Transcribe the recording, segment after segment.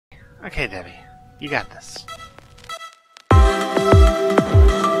Okay, Debbie. You got this.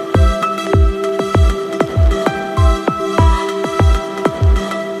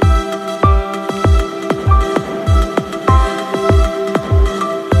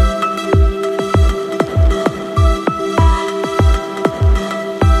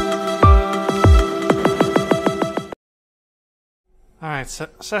 Alright,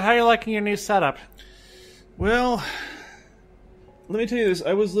 so how are you liking your new setup? Well, let me tell you this.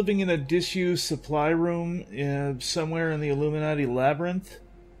 I was living in a disused supply room somewhere in the Illuminati labyrinth.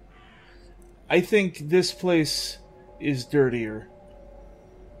 I think this place is dirtier.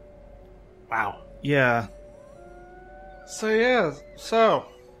 Wow. Yeah. So...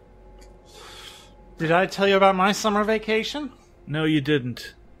 Did I tell you about my summer vacation? No, you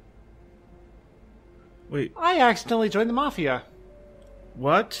didn't. Wait, I accidentally joined the Mafia.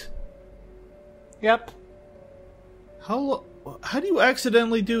 what? Yep. How do you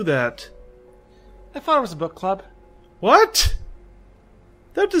accidentally do that? I thought it was a book club. What?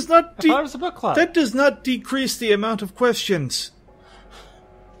 That does not I thought it was a book club. that does not decrease the amount of questions.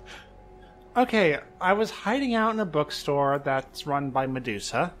 Okay, I was hiding out in a bookstore that's run by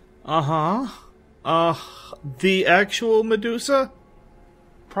Medusa. The actual Medusa?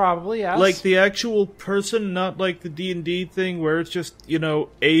 Probably, yes. Like the actual person, not like the D&D thing where it's just,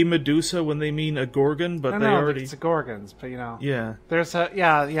 a Medusa when they mean a Gorgon, but they already... it's a Gorgons, but Yeah. There's a...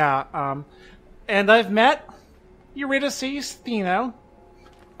 Yeah, and I've met Eurydice, Stheno,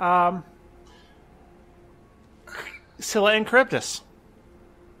 Scylla and Charybdis.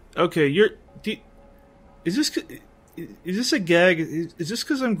 Okay, is this a gag? Is this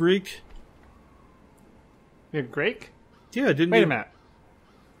because I'm Greek? You're Greek? Yeah, didn't Wait you... a minute.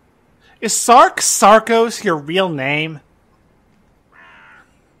 Is Sarkos your real name?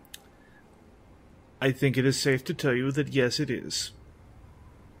 I think it is safe to tell you that yes, it is.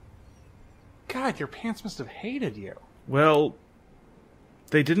 God, your parents must have hated you. Well,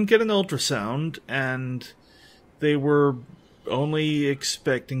 they didn't get an ultrasound, and they were only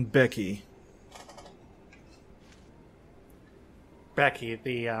expecting Becky. Becky,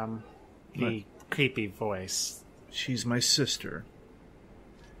 the creepy voice. She's my sister.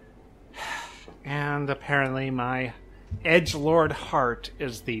 And apparently my edgelord heart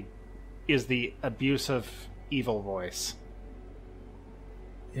is the abusive evil voice.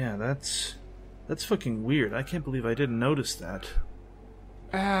 Yeah, that's fucking weird. I can't believe I didn't notice that.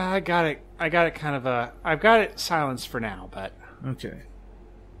 I got it I've got it silenced for now, but... Okay.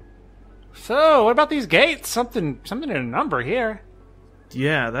 So, what about these gates? Something in a number here.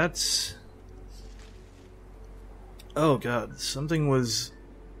 Yeah, that's... Oh god, something was...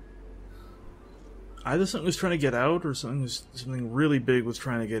 Either something was trying to get out, or something really big was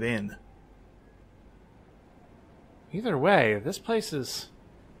trying to get in. Either way, this place is...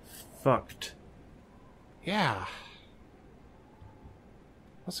 Fucked. Yeah.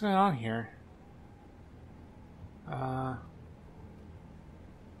 What's going on here? How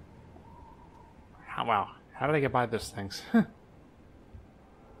did I get by those things?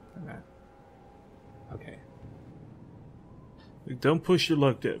 Okay. Don't push your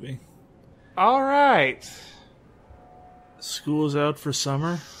luck, Debbie. Alright. School's out for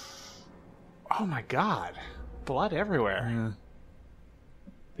summer. Oh my god. Blood everywhere. Yeah.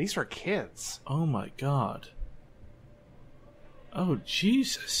 These are kids. Oh my god. Oh,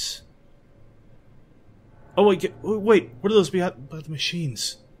 Jesus. Oh, wait, what are those behind the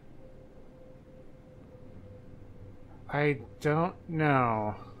machines? I don't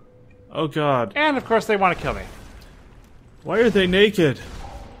know. Oh god. And of course they want to kill me. Why are they naked?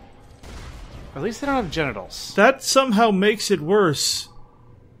 At least they don't have genitals. That somehow makes it worse.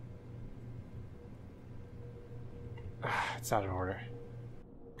 It's out of order.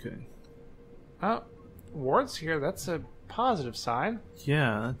 Okay. Oh, Ward's here. That's a positive sign.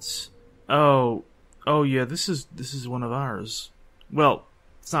 Yeah, that's... Oh yeah, this is one of ours. Well,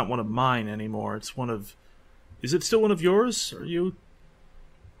 it's not one of mine anymore. It's one of... Is it still one of yours? Are you...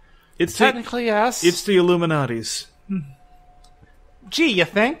 It's Technically, yes. It's the Illuminati's. Gee, you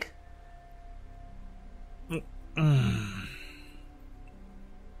think?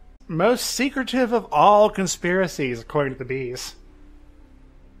 Most secretive of all conspiracies, according to the bees.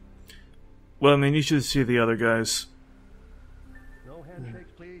 Well, I mean, you should see the other guys. No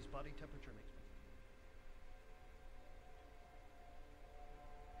handshakes, please. Body temperature makes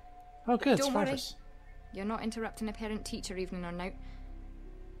Oh, good. Don't worry. Survivors. You're not interrupting a parent-teacher evening or now.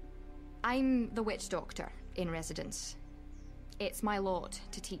 I'm the witch doctor in residence. It's my lot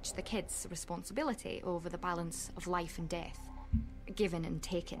to teach the kids responsibility over the balance of life and death, given and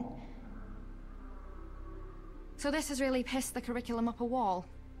taken. So this has really pissed the curriculum up a wall.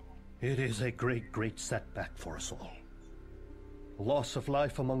 It is a great, great setback for us all. Loss of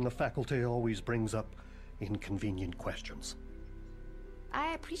life among the faculty always brings up inconvenient questions.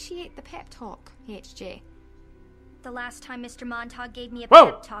 I appreciate the pep talk, HJ. The last time Mr. Montauk gave me a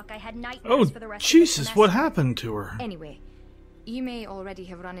Whoa! pep talk, I had Oh, nightmares for the rest of Jesus, the what semester. happened to her? Anyway, you may already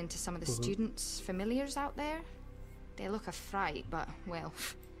have run into some of the students' familiars out there. They look a fright, but, well,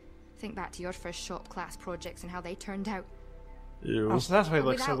 think back to your first shop class projects and how they turned out. Ew. Oh, so that's why it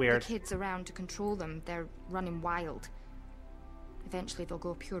looks Without so weird. the kids around to control them, they're running wild. Eventually they'll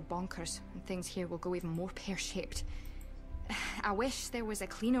go pure bonkers, and things here will go even more pear-shaped. I wish there was a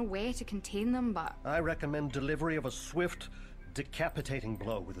cleaner way to contain them, but... I recommend delivery of a swift, decapitating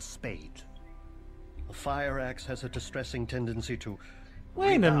blow with a spade. A fire axe has a distressing tendency to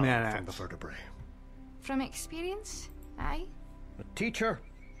Wait a rebound minute. from the vertebrae. From experience, aye? A teacher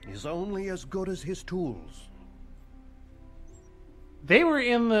is only as good as his tools. They were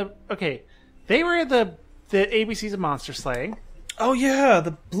in the... Okay. They were in the ABCs of Monster Slaying. Oh yeah,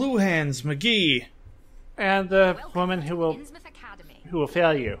 the Blue Hands, McGee. And the woman who will Innsmouth Academy.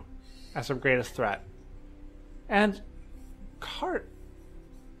 fail you as her greatest threat. And Cart.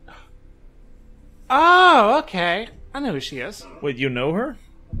 Oh, okay. I know who she is. Wait, you know her?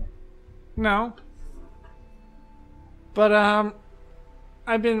 No. But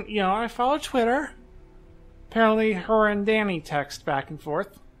I've been, I follow Twitter. Apparently her and Danny text back and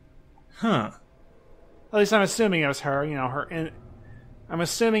forth. Huh. At least I'm assuming it was her, I'm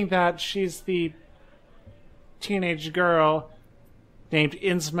assuming that she's the teenage girl named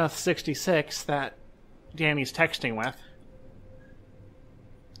Innsmouth66 that Danny's texting with.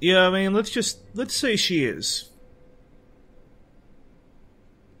 Yeah, I mean, let's say she is.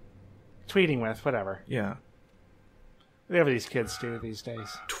 Tweeting with, whatever. Yeah. Whatever these kids do these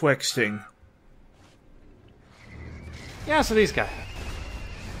days. Twexting. Yeah, so these guys.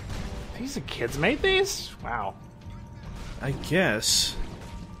 These the kids made these? Wow. I guess.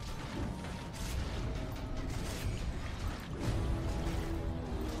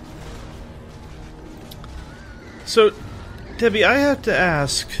 So, Debbie, I have to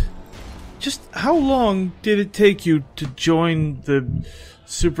ask, just how long did it take you to join the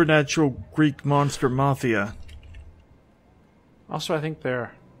supernatural Greek monster mafia? Also, I think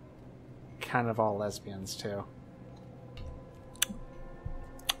they're kind of all lesbians, too.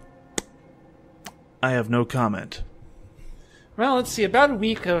 I have no comment. Well, let's see. About a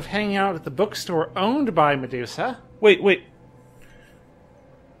week of hanging out at the bookstore owned by Medusa. Wait.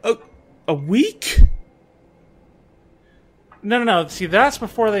 A week? No. See, that's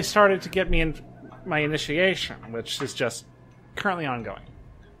before they started to get me in my initiation, which is just currently ongoing.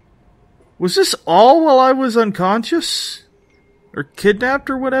 Was this all while I was unconscious? Or kidnapped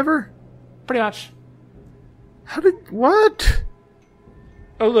or whatever? Pretty much. What?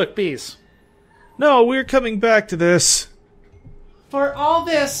 Oh, look, bees. No, we're coming back to this. For all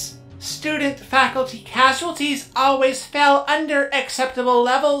this, student-faculty casualties always fell under acceptable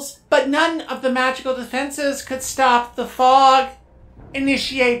levels, but none of the magical defenses could stop the fog.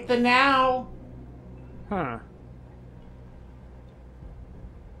 Initiate the now. Huh.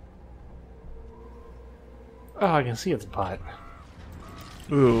 Oh, I can see its butt.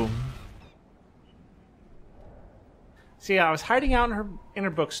 Ooh. See, I was hiding out in her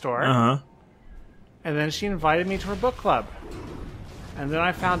bookstore, Uh-huh. and then she invited me to her book club. And then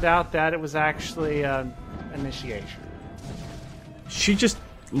I found out that it was actually an initiation. She just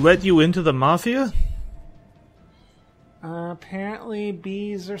let you into the mafia? Apparently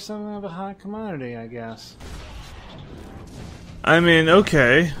bees are something of a hot commodity, I guess. I mean,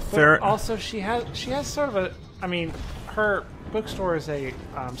 okay, But fair. also, she has sort of a... I mean, her bookstore is a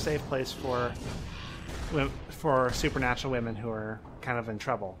safe place for supernatural women who are kind of in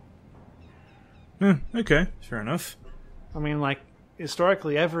trouble. Okay, fair enough. I mean, like,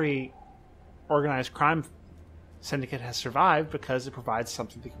 historically, every organized crime syndicate has survived because it provides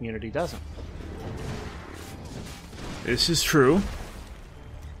something the community doesn't. This is true.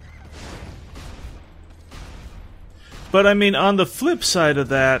 But I mean, on the flip side of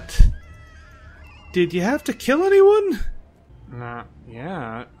that, did you have to kill anyone? Not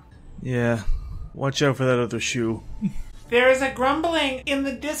yet. Yeah, watch out for that other shoe. There is a grumbling in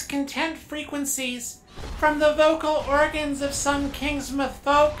the discontent frequencies from the vocal organs of some Kingsmouth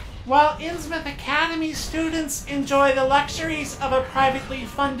folk. While Innsmouth Academy students enjoy the luxuries of a privately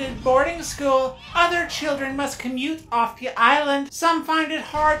funded boarding school, other children must commute off the island. Some find it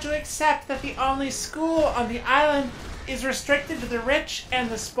hard to accept that the only school on the island is restricted to the rich and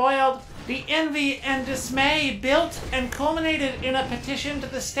the spoiled. The envy and dismay built and culminated in a petition to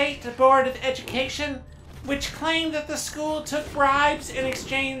the State Board of Education which claimed that the school took bribes in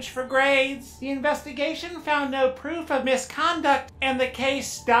exchange for grades. The investigation found no proof of misconduct, and the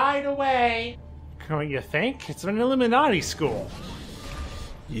case died away. What you think? It's an Illuminati school.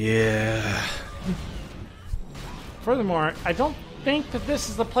 Yeah. Furthermore, I don't think that this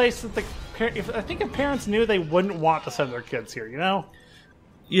is the place that I think if parents knew, they wouldn't want to send their kids here, you know?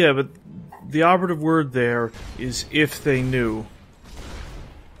 Yeah, but the operative word there is if they knew.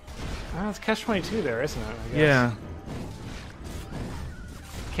 Well, it's catch-22 there, isn't it? I guess. Yeah.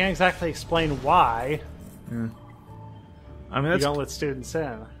 Can't exactly explain why. Yeah. I mean, you don't let students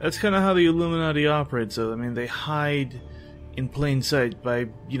in. That's kind of how the Illuminati operates, though. I mean, they hide in plain sight by,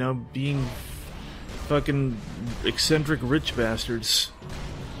 you know, being fucking eccentric rich bastards.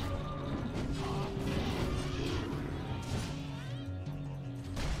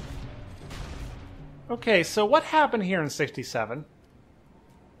 Okay, so what happened here in 67?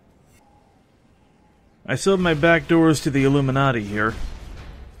 I still have my back doors to the Illuminati here.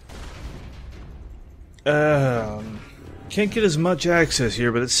 Can't get as much access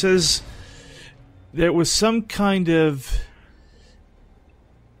here, but it says there was some kind of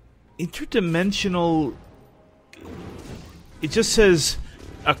interdimensional... It just says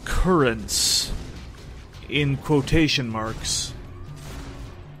occurrence in quotation marks.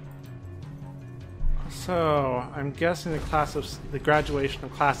 So, I'm guessing the graduation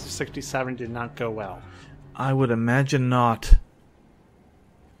of class of 67 did not go well. I would imagine not.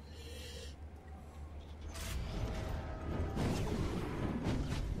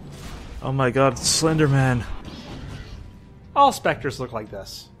 Oh my god, it's Slender Man. All specters look like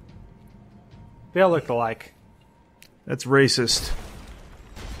this. They all look alike. That's racist.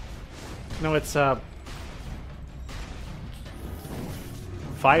 No, it's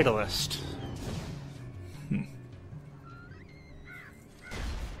vitalist.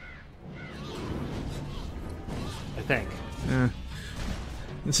 I think. Yeah.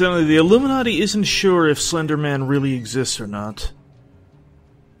 Incidentally, the Illuminati isn't sure if Slender Man really exists or not.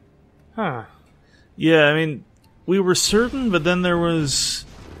 Huh. Yeah, I mean, we were certain, but then there was,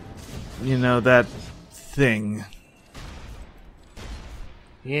 you know, that thing.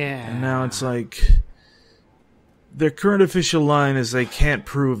 Yeah. And now it's like, their current official line is they can't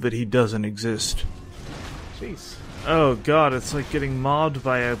prove that he doesn't exist. Jeez. Oh god, it's like getting mobbed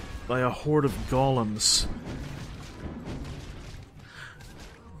by a horde of golems.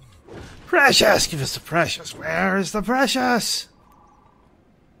 Precious! Give us the precious! Where is the precious?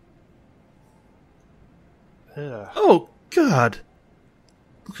 Ugh. Oh, God!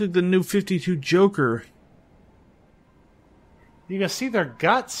 Looks like the new 52 Joker. You can see their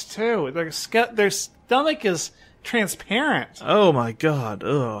guts, too. Their stomach is transparent. Oh my god,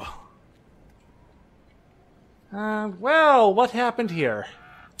 ugh. Well, what happened here?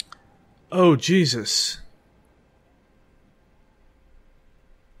 Oh, Jesus.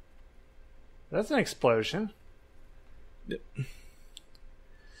 That's an explosion.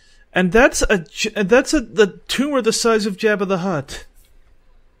 And the tumor the size of Jabba the Hutt.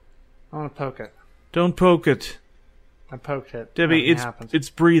 I want to poke it. Don't poke it. I poked it. Debbie, it's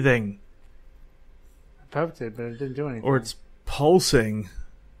breathing. I poked it, but it didn't do anything. Or it's pulsing.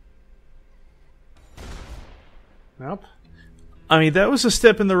 Nope. I mean, that was a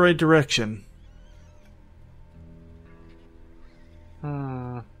step in the right direction.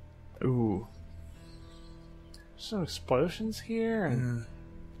 Ooh. Some explosions here, and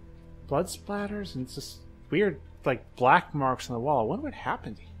blood splatters, and just weird, like, black marks on the wall. I wonder what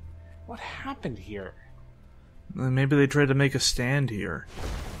happened. What happened here? Maybe they tried to make a stand here.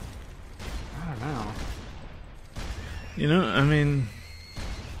 I don't know. You know, I mean...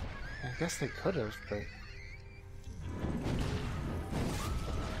 I guess they could have, but...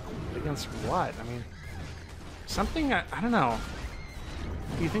 Against what? I mean... Something, I don't know.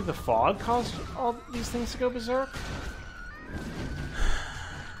 Do you think the fog caused all these things to go berserk?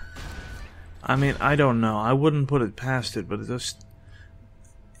 I mean, I don't know. I wouldn't put it past it, but it just...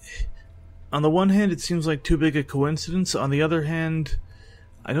 On the one hand, it seems like too big a coincidence. On the other hand,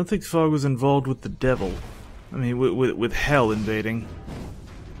 I don't think fog was involved with the devil. I mean, with hell invading.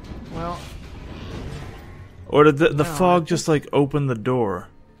 Well... Or did the fog just, like, open the door?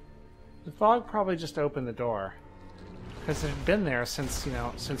 The fog probably just opened the door. Because it's been there since,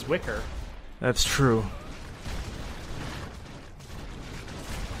 since Wicker. That's true.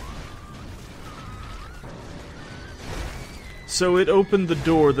 So it opened the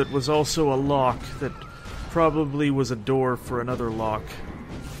door that was also a lock that probably was a door for another lock.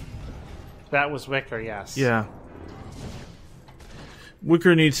 That was Wicker, yes. Yeah.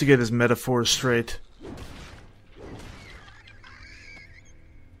 Wicker needs to get his metaphors straight.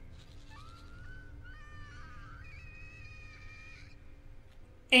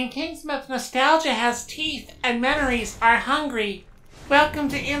 In Kingsmouth, nostalgia has teeth and memories are hungry. Welcome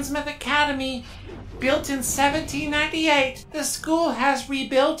to Innsmouth Academy. Built in 1798, the school has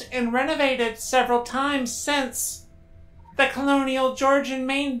rebuilt and renovated several times since. The colonial Georgian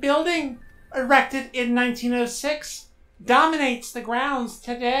main building, erected in 1906, dominates the grounds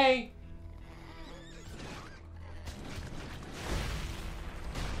today.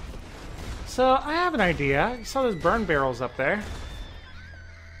 So, I have an idea. You saw those burn barrels up there.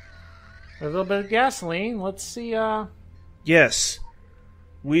 A little bit of gasoline. Let's see, Yes.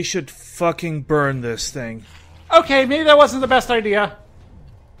 We should fucking burn this thing. Okay, maybe that wasn't the best idea.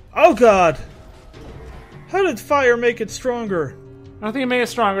 Oh god! How did fire make it stronger? I don't think it made it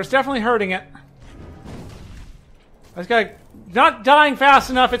stronger. It's definitely hurting it. This guy not dying fast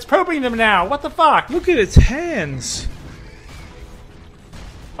enough. It's probing them now. What the fuck? Look at its hands.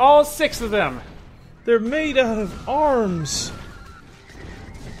 All 6 of them. They're made out of arms.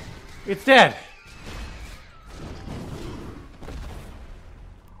 It's dead.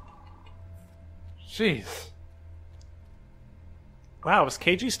 Jeez. Wow, is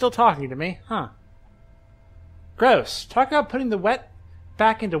KG still talking to me? Huh. Gross. Talk about putting the wet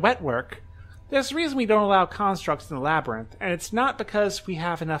back into wet work. There's a reason we don't allow constructs in the labyrinth, and it's not because we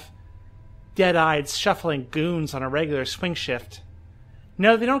have enough dead-eyed, shuffling goons on a regular swing shift.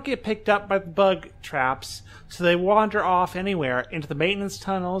 No, they don't get picked up by the bug traps, so they wander off anywhere, into the maintenance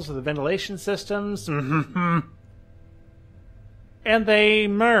tunnels or the ventilation systems. And they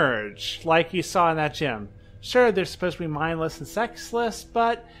merge, like you saw in that gym. Sure, they're supposed to be mindless and sexless,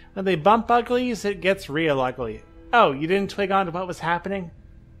 but when they bump uglies, it gets real ugly. Oh, you didn't twig on to what was happening?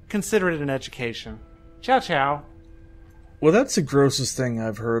 Consider it an education. Ciao, ciao. Well, that's the grossest thing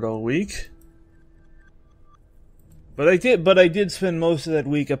I've heard all week. But I did spend most of that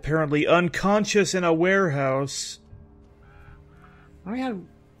week apparently unconscious in a warehouse. I had...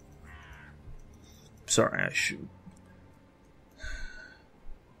 Sorry, I should...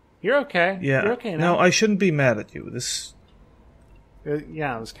 You're okay. Yeah. You're okay now. No, I shouldn't be mad at you. This...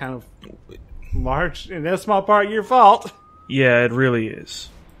 Yeah, it was kind of large, in no small part, your fault. Yeah, it really is.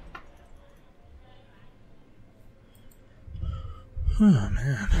 Oh,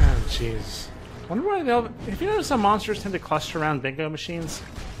 man. Oh, jeez. Wonder why they'll... Have you noticed how monsters tend to cluster around bingo machines?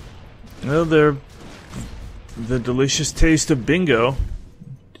 Well, they're the delicious taste of bingo.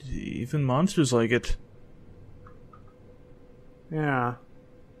 Even monsters like it. Yeah.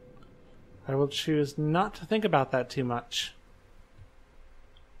 I will choose not to think about that too much.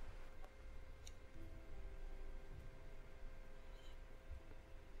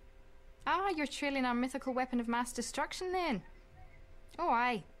 Ah, you're trailing our mythical weapon of mass destruction then? Oh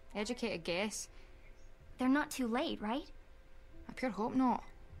aye, educated guess. They're not too late, right? I pure hope not.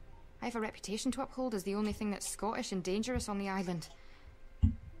 I have a reputation to uphold as the only thing that's Scottish and dangerous on the island.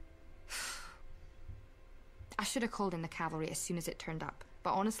 I should have called in the cavalry as soon as it turned up,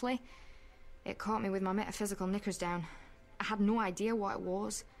 but honestly, it caught me with my metaphysical knickers down. I had no idea what it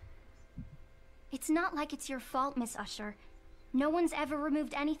was. It's not like it's your fault, Miss Usher. No one's ever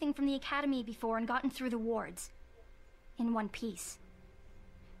removed anything from the academy before and gotten through the wards. In one piece.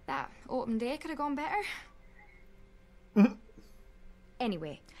 That open day could have gone better.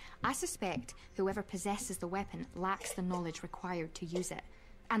 Anyway, I suspect whoever possesses the weapon lacks the knowledge required to use it,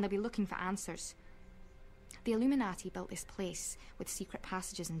 and they'll be looking for answers. The Illuminati built this place with secret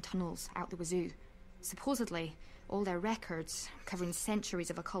passages and tunnels out the wazoo. Supposedly, all their records, covering centuries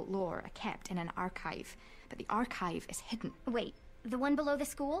of occult lore, are kept in an archive, but the archive is hidden. Wait, the one below the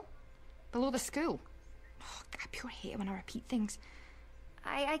school? Below the school? Oh, I pure hate it when I repeat things.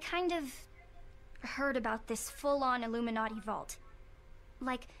 I kind of heard about this full-on Illuminati vault.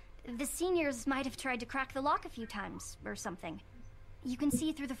 Like, the seniors might have tried to crack the lock a few times, or something. You can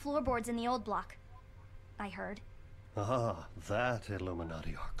see through the floorboards in the old block. I heard. Ah, that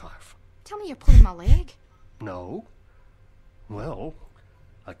Illuminati archive. Tell me you're pulling my leg. No. Well,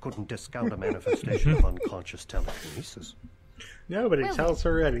 I couldn't discount a manifestation of unconscious telekinesis. Nobody Well, tells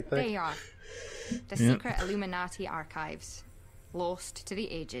her anything. There you are. The secret Illuminati archives. Lost to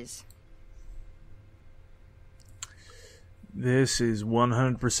the ages. This is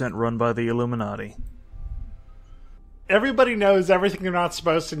 100% run by the Illuminati. Everybody knows everything they're not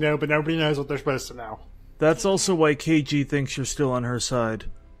supposed to know, but nobody knows what they're supposed to know. That's also why KG thinks you're still on her side.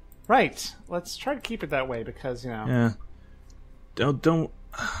 Right. Let's try to keep it that way because, you know. Yeah. Don't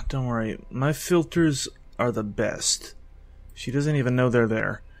worry. My filters are the best. She doesn't even know they're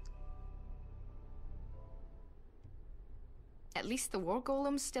there. At least the war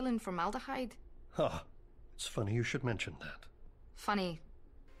golem's still in formaldehyde. Ah, it's funny you should mention that. Funny,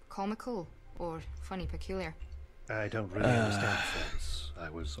 comical, or funny peculiar? I don't really understand this. I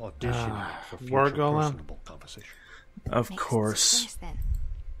was auditioning for War future Golem? personable conversation. Of Makes course. success, then.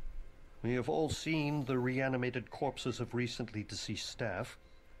 We have all seen the reanimated corpses of recently deceased staff,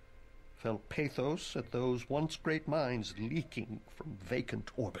 felt pathos at those once great minds leaking from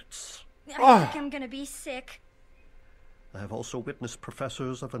vacant orbits. I think I'm gonna be sick. I have also witnessed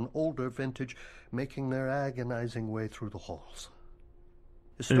professors of an older vintage making their agonizing way through the halls.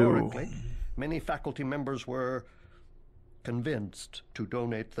 Historically, many faculty members were convinced to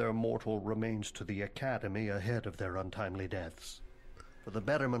donate their mortal remains to the Academy ahead of their untimely deaths. For the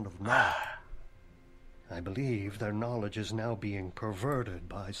betterment of man, I believe their knowledge is now being perverted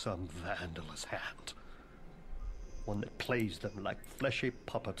by some vandalous hand. One that plays them like fleshy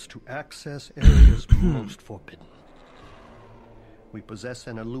puppets to access areas most forbidden. We possess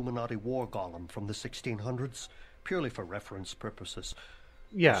an Illuminati war golem from the 1600s, purely for reference purposes.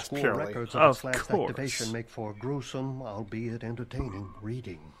 Yes, School purely. records Of of its last course. activation make for gruesome, albeit entertaining,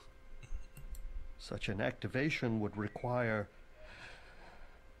 reading. Such an activation would require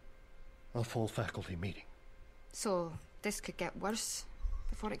a full faculty meeting. So, this could get worse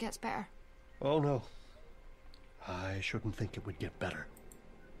before it gets better. Oh no. I shouldn't think it would get better.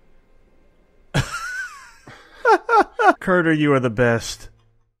 Carter, you are the best.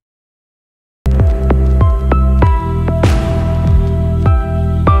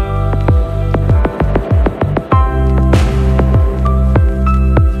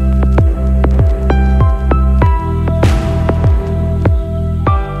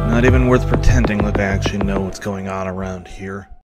 Not even worth pretending like I actually know what's going on around here.